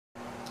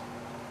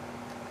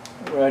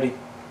Alrighty,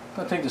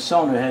 gonna take the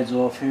cylinder heads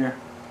off here.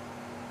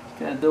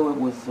 Gotta do it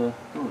with it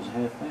was a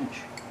 1/2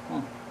 inch.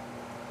 Huh.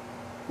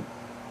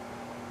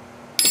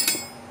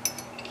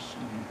 Let's see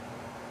here.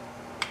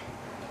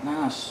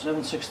 Nah,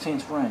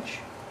 7/16 wrench.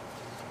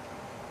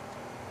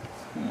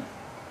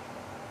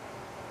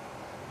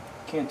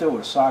 Can't do it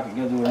with a socket.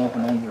 Gotta do it with an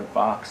open end or a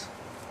box.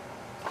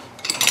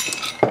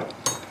 That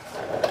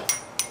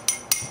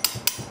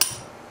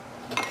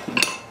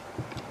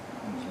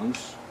one's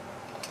loose.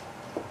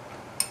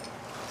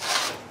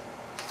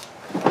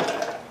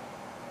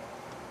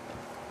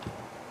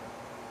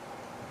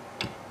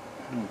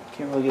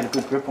 Can't really get a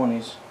good grip on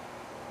these.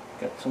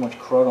 Got so much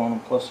crud on them,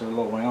 plus they're a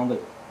little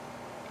rounded.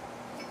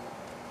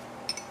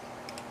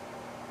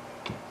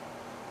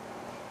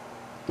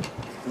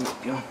 There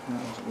we go,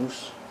 that was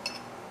loose.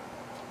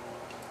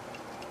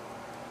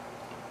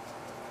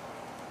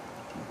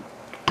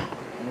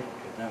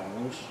 Get that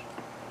one loose.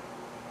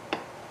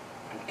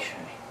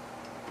 Okay.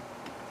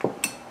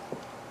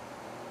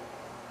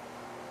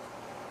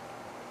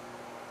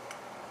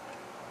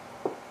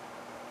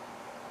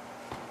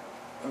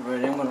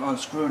 Alright, I'm going to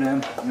unscrew them.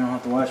 You don't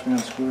have to watch me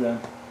unscrew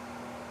them.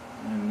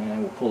 And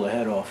then we'll pull the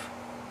head off.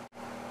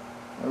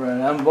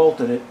 Alright, I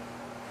unbolted it.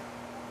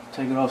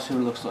 Take it off, see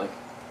what it looks like.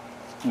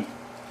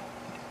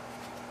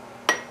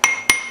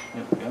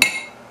 There we go.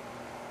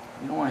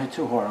 You don't want to hit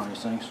too hard on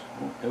these things.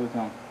 Oh, there we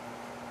go.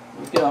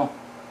 There we go.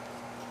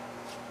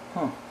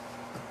 Huh.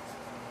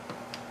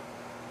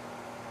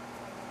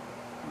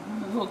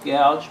 A little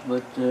gouge,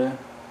 but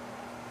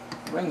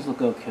rings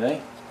look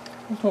okay.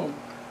 I don't know.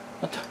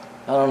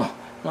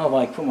 I don't know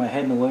if I put my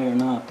head in the way or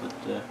not, but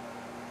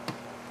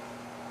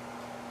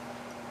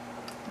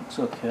looks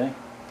okay.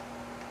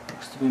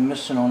 Looks to be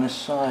missing on this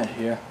side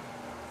here.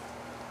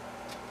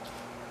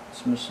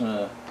 It's missing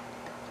a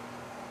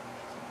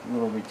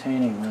little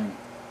retaining ring,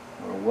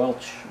 or a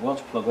Welch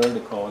plug, whatever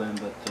they call it in,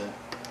 but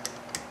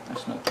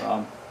that's no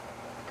problem.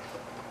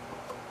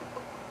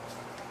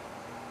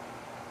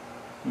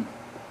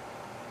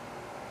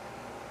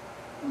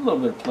 A little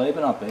bit of play,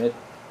 but not bad.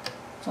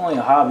 It's only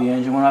a hobby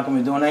engine. We're not going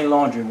to be doing any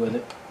laundry with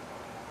it.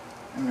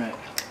 Alright,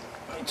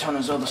 let me turn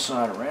this other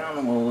side around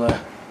and we'll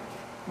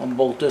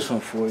unbolt this one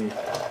for you.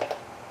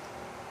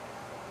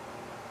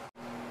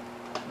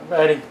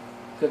 Alrighty,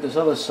 got this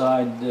other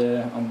side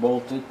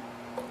unbolted.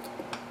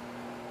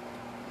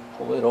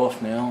 Pull it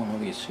off now. I don't know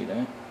if you can see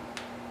that.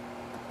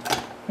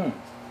 Well,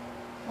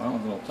 that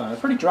one's a little tight.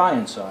 It's pretty dry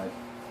inside.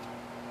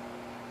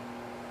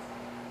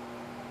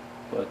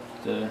 But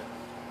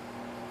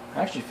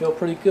I actually feel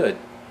pretty good,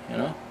 you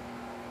know.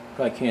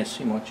 Probably can't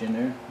see much in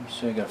there. Let me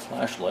see, I got a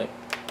flashlight.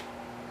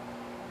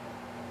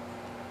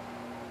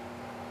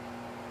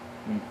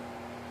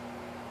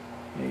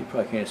 Yeah, you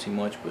probably can't see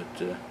much,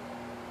 but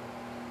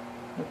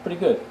look pretty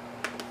good.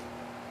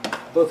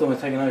 Both of them will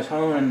take a nice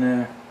hone in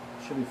there.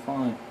 Should be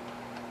fine.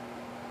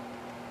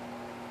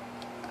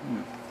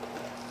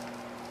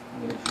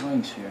 Look at these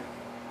rings here.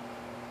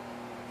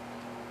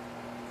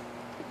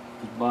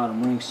 The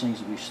bottom ring seems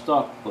to be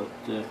stuck, but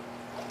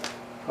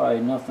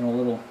probably nothing, a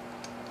little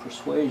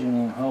persuasion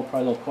won't help,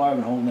 probably a little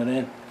carbon holding it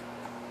in.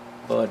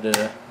 But let's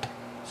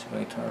see if I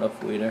can turn it up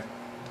for you there.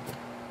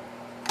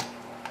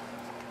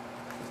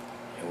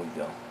 There we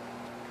go.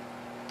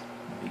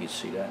 If you can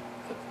see that.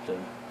 But the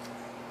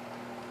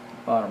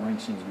bottom ring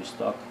seems to be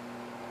stuck.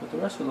 But the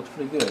rest of it looks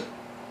pretty good.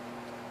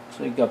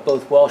 So you've got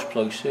both Welch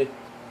plugs, see?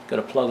 Got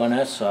a plug on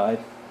that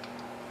side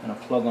and a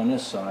plug on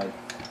this side.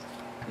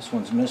 This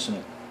one's missing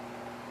it.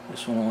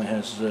 This one only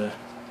has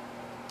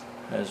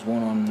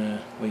one on,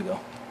 where you go?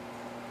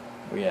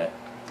 Where you at?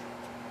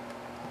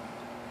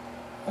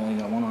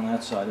 Only got one on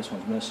that side, this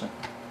one's missing.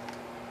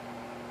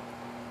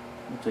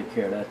 We'll take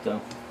care of that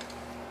though.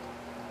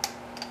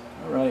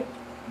 Alright.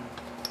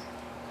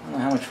 I don't know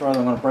how much further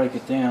I'm going to break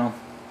it down.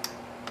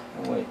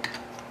 Oh wait,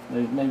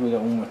 maybe we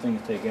got one more thing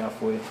to take out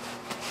for you.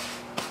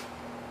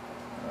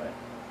 Alright.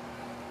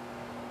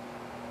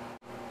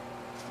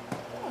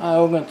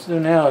 What we're going to do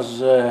now is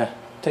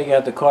take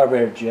out the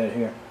carburetor jet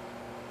here.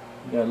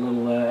 You got a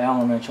little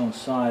Allen wrench on the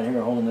side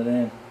here holding it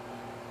in.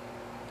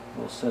 A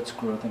little set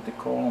screw, I think they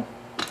call them.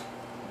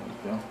 There we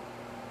go.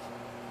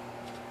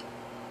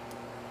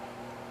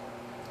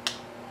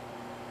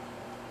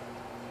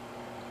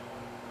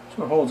 That's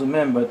what holds them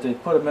in, but they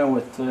put them in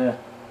with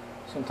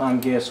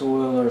sometimes gas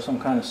oil or some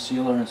kind of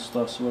sealer and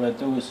stuff. So what I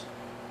do is,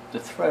 the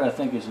thread I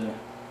think is a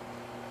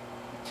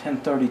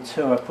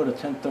 1032. I put a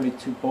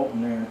 1032 bolt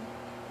in there, a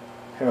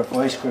pair of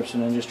vice grips,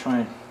 and then just try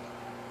and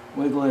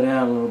wiggle it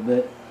out a little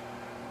bit.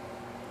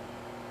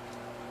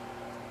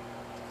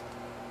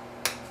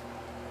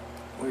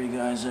 Where are you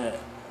guys at?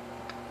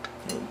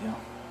 There we go.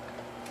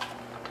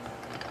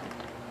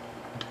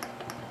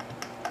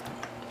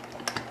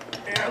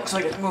 Yeah, it looks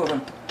like it's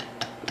moving.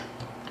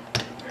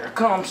 Here it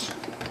comes.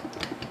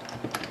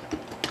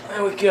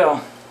 There we go.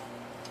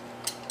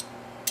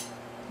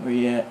 Where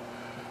you at?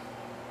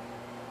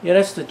 Yeah,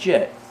 that's the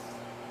jet.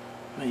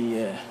 Let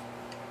me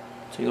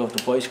take off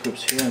the vice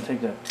grips here and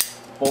take that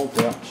bolt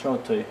out and show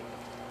it to you.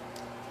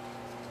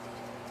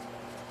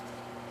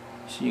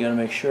 So you got to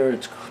make sure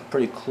it's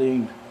pretty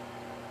clean.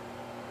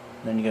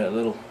 Then you got a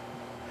little,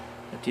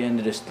 at the end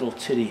of this little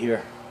titty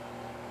here,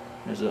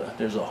 there's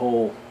a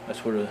hole.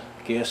 That's where the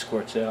gas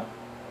squirts out.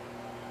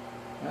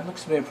 That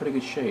looks to be in pretty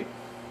good shape.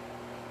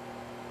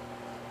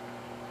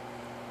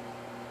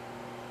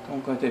 Don't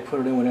look like they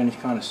put it in with any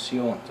kind of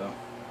sealant though.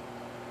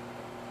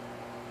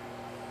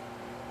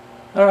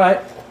 Alright,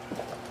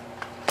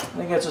 I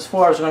think that's as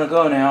far as it's going to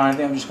go now. I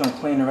think I'm just going to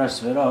clean the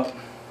rest of it up.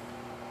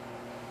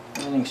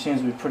 Everything seems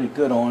to be pretty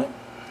good on it.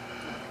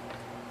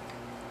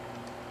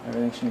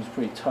 Everything seems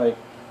pretty tight.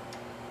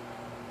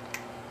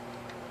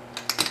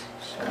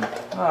 So,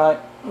 alright,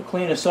 we'll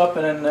clean this up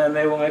and then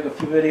maybe we'll make a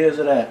few videos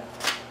of that.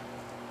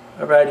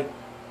 Alrighty,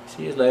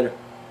 see you later.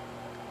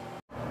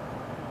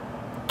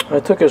 I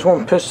took this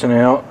one piston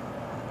out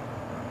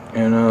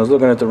and I was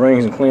looking at the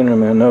rings and cleaning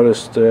them and I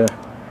noticed this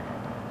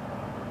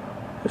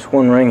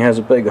one ring has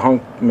a big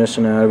hunk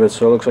missing out of it,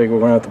 so it looks like we're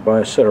going to have to buy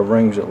a set of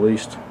rings at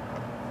least.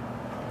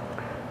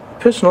 The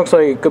piston looks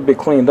like it could be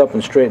cleaned up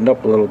and straightened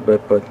up a little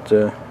bit, but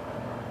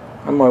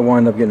I might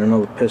wind up getting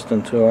another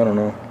piston too, I don't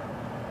know.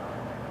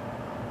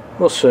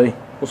 We'll see.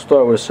 We'll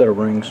start with a set of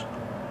rings.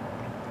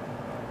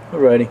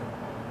 Alrighty,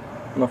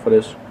 enough of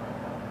this.